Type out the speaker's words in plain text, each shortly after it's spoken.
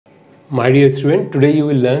My dear student, today you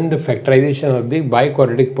will learn the factorization of the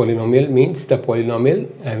biquadratic polynomial, means the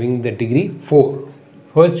polynomial having the degree 4.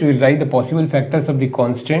 First we will write the possible factors of the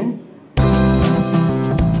constant.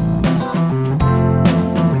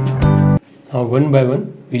 Now one by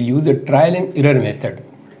one we will use the trial and error method.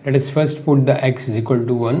 Let us first put the x is equal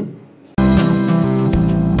to 1.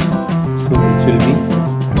 So this will be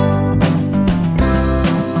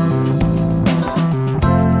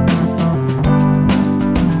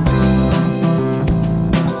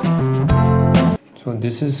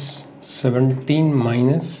this is 17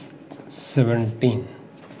 minus 17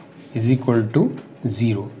 is equal to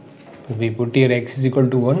 0. If we put here x is equal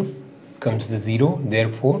to 1, comes the 0.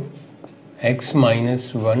 Therefore, x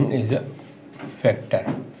minus 1 is a factor.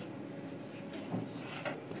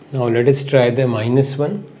 Now let us try the minus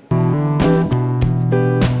 1.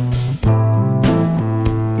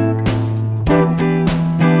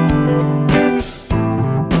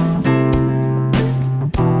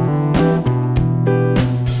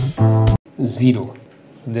 Zero.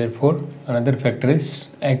 Therefore, another factor is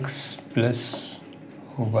x plus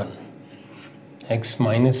 1. X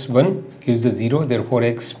minus 1 gives a 0. Therefore,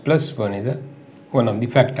 x plus 1 is one of the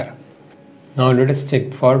factor. Now let us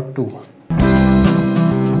check for 2.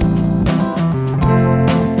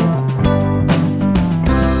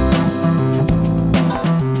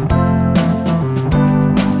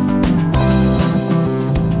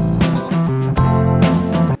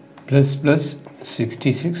 Plus plus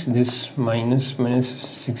 66, this minus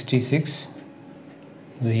 66,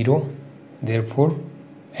 0. Therefore,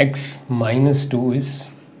 x minus 2 is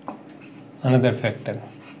another factor.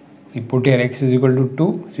 We put here x is equal to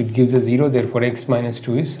 2, so it gives a 0. Therefore, x minus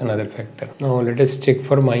 2 is another factor. Now, let us check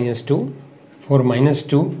for minus 2. For minus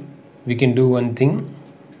 2, we can do one thing.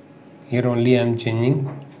 Here only I am changing.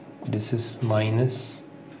 This is minus,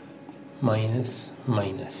 minus,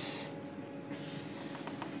 minus.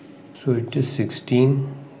 So it is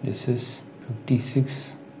 16, this is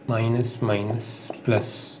 56, minus, minus,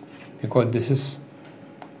 plus, because this is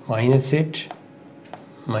minus 8,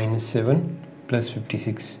 minus 7, plus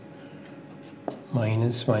 56,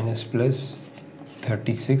 minus, minus, plus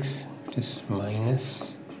 36, it is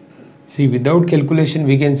minus. See, without calculation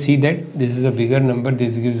we can see that this is a bigger number,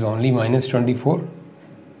 this gives only minus 24,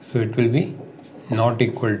 so it will be not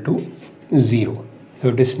equal to 0. So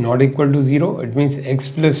it is not equal to 0, it means x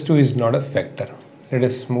plus 2 is not a factor. Let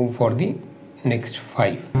us move for the next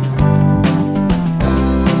 5.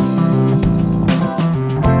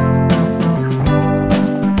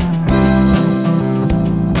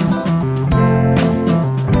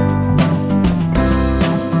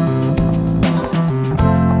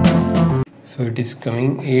 So it is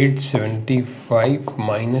coming 875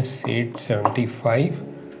 minus 875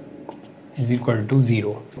 is equal to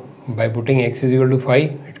 0. By putting x is equal to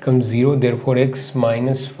 5, it comes 0. Therefore, x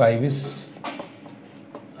minus 5 is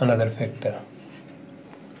another factor.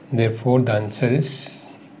 Therefore, the answer is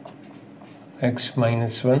x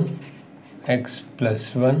minus 1, x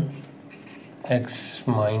plus 1, x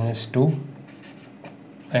minus 2,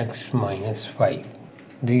 x minus 5.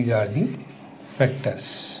 These are the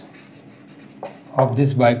factors of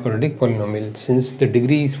this biquadratic polynomial. Since the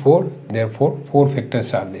degree is 4, therefore 4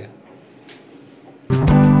 factors are there.